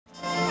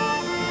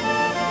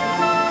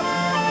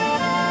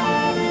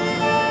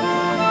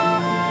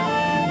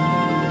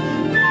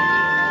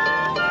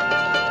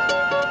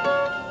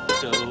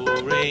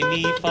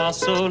fa,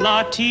 sol,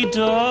 la, ti,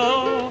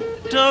 do,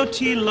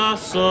 ti, la,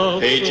 sol.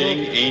 Paging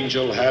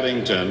Angel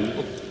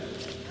Haddington.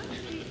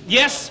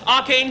 Yes,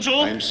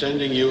 Archangel? I'm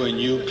sending you a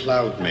new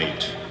cloud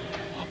mate.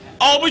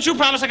 Oh, but you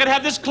promised I could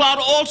have this cloud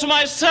all to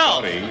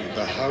myself. Sorry,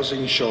 the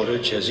housing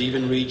shortage has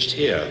even reached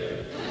here.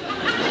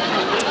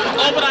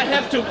 Oh, but I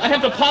have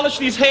to polish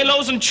these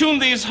halos and tune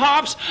these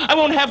harps. I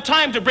won't have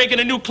time to break in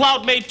a new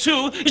cloud mate,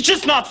 too. It's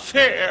just not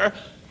fair.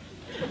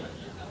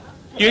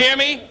 You hear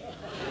me?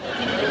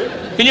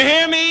 Can you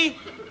hear me?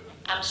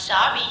 I'm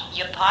sorry,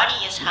 your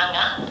party is hung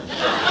up.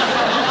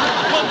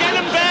 Well, get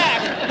him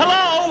back.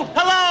 Hello?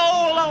 Hello?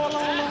 Hello, hello,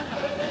 hello.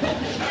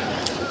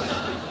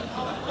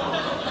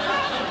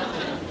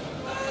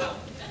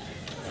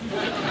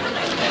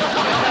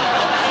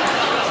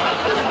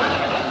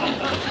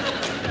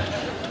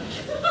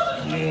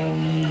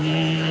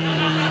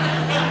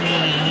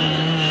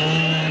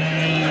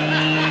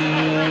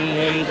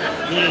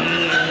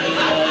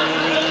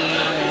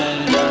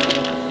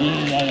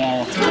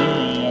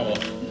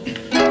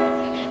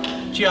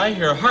 Gee, I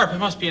hear a harp. It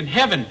must be in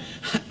heaven.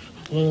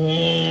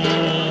 Hey,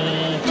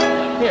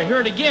 I hear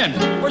it again.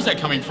 Where's that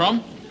coming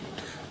from?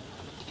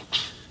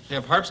 They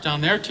have harps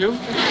down there, too?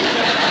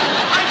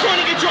 I'm trying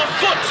to get your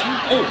foot.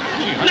 Oh,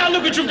 gee. Now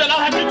look what you've done. I'll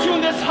have to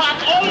tune this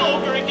harp all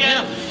over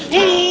again.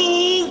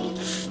 Ooh.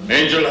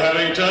 Angel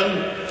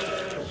Haddington.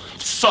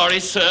 Sorry,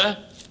 sir.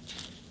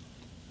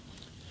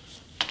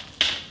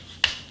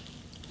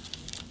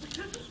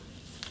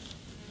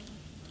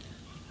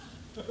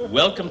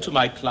 Welcome to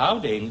my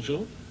cloud,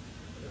 Angel.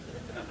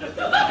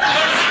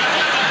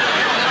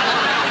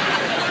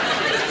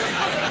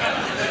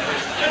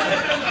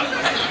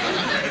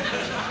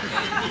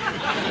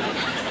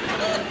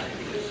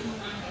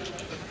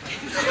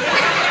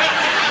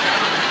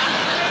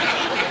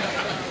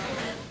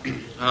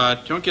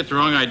 Don't get the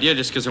wrong idea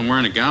just because I'm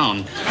wearing a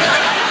gown.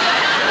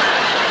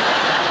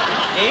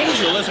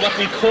 Angel is what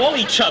we call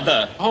each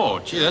other. Oh,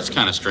 gee, that's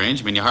kind of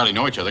strange. I mean, you hardly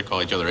know each other,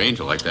 call each other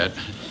Angel like that.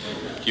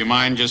 Do you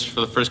mind just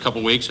for the first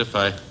couple weeks if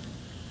I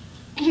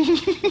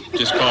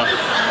just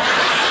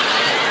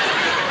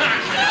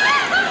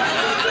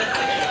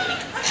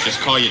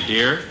call you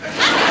dear?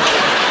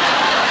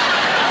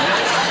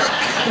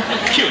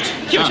 Cute.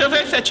 You're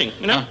very fetching,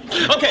 you know?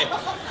 Okay.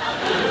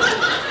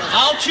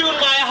 I'll tune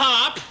my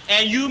harp,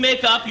 and you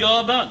make up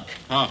your bunk.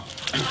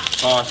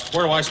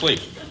 Where do I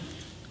sleep?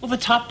 Well, the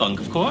top bunk,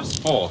 of course.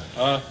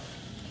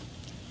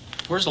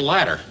 Where's the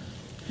ladder?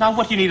 Now,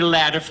 what do you need a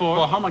ladder for?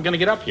 Well, how am I going to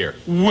get up here?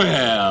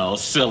 Well,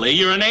 silly,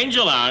 you're an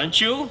angel,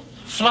 aren't you?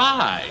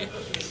 Fly.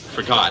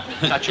 Forgot.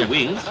 Got your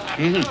wings.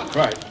 Mm-hmm.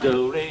 Right.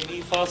 Do, re,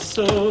 mi, fa,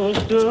 sol.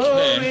 Do,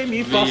 re,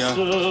 mi, fa,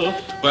 sol.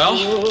 Well?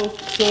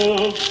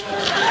 Sol.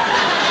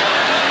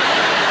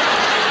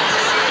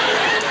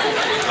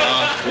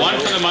 1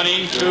 for the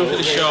money, 2 for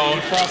the show,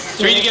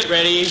 3 to get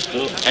ready,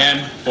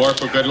 and 4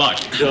 for good luck.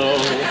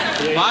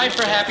 5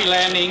 for happy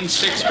landing,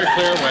 6 for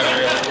clear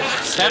weather,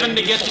 7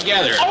 to get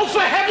together. Oh,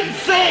 for heaven's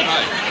sake!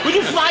 Will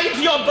you fly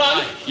into your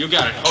bunk? You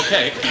got it.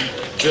 Okay.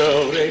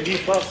 Do, re, mi,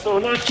 fa, sol,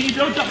 la, ti,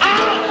 do, do.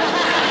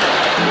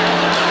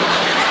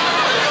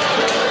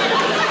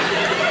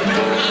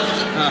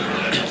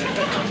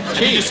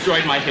 You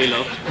destroyed my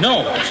halo.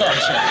 No, I'm sorry,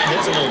 sir.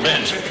 It's a little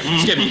bent.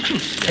 Excuse me.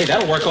 Hey,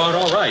 that'll work out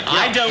all right. Yeah.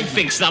 I don't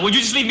think so. Would you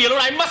just leave me alone?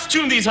 I must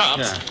tune these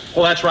harps. Yeah.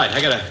 Well, that's right. I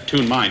got to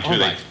tune mine, too.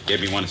 Right. They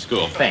gave me one at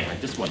school. Thank you.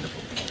 This is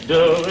wonderful.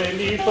 Do, re,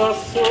 mi, fa,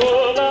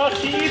 sol, la,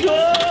 ti, do,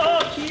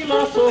 ti,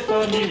 la, sol,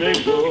 fa, mi, re,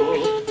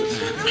 do.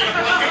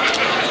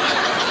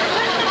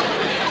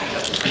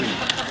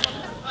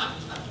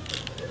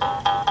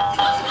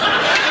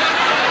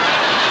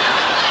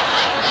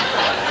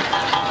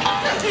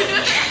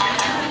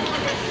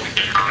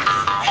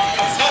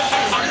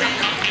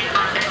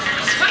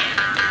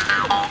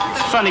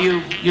 Funny,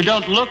 you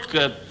don't look,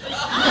 Dog.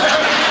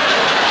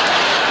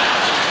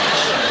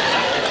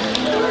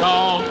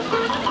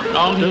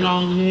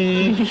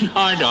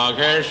 My dog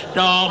has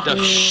dog.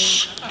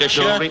 Shh. My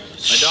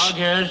dog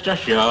has the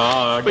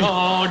show.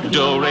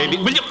 Do, re, mi.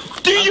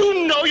 Do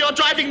you know you're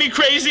driving me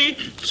crazy?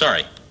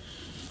 Sorry.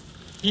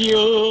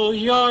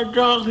 Your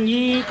dog,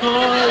 me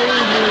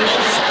calling.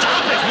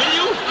 Stop it, will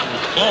you?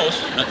 Close.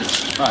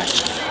 Right.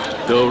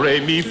 Do, re,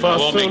 mi, fa,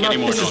 Won't sol, make any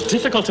more This is noise.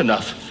 difficult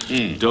enough.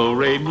 Do,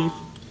 re, mi,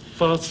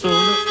 fa, sol.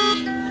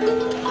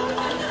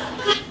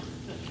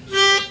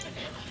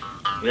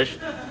 Yes.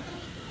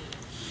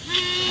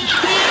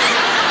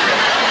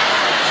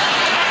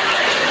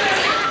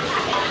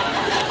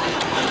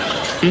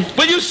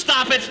 Will you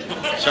stop it?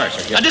 Sorry,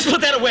 sir. Now just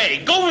put that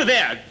away. Go over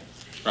there.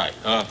 Right.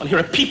 I'll hear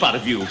a peep out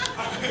of you.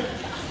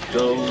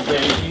 Do, re,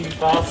 mi,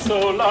 fa,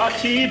 sol, la,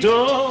 ti,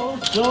 do,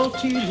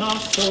 ti, la,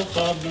 sol,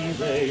 fa, mi,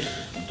 re,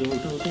 do,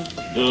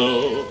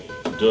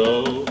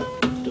 do.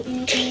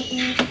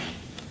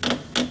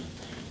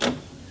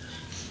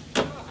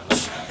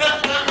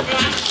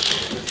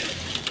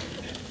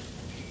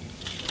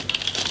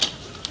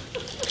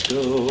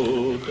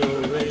 Do,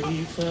 re,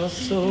 mi, fa,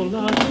 sol,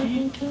 la,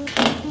 ti, do.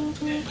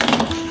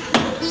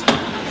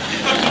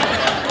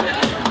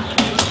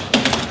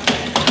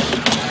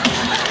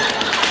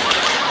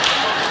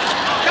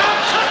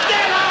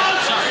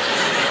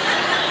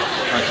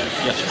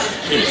 Yes, sir.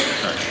 Excuse me.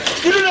 Sorry.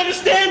 You don't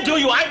understand, do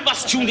you? I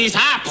must tune these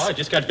hops. Oh, I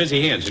just got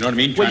busy hands, you know what I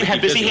mean? Well, Trying you to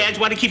have keep busy hands.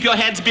 Want to keep your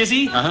hands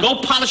busy? Go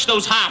polish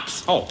those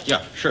hops. Oh,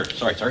 yeah, sure.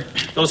 Sorry.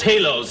 Those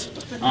halos.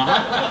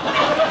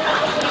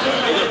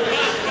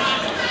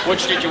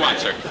 Which did you want,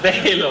 sir? The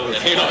halos. The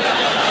halos.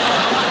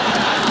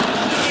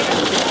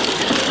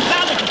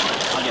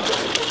 I'll get this.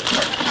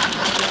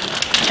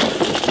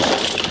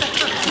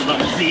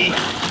 See?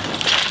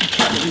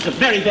 These are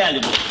very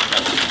valuable.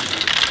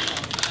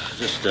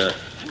 Just,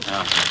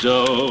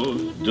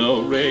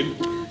 Do, re.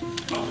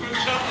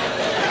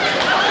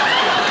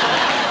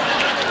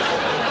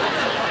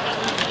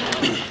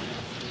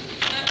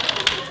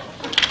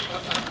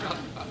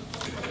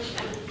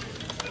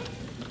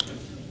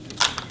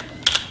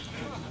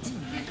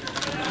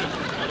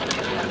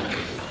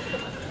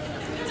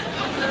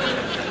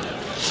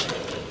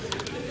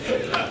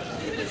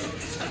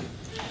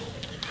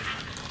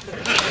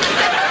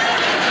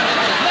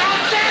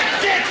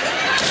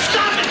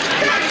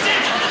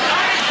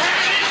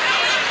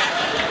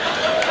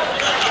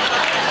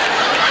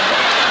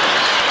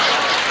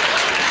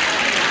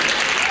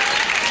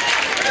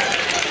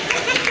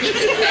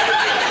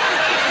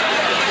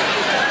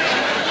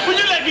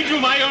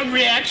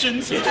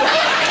 Reactions. I've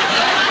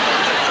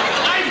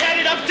had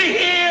it up to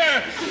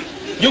here.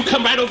 You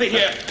come right over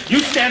here. You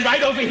stand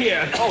right over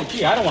here. oh,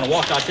 gee, I don't want to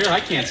walk out there. I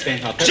can't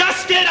stand out there.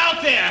 Just get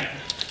out there.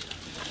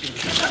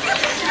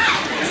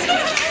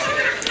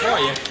 Boy,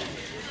 you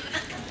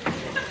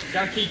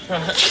gotta keep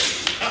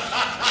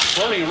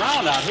floating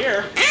around out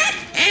here.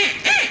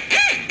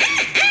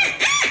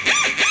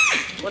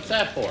 What's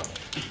that for?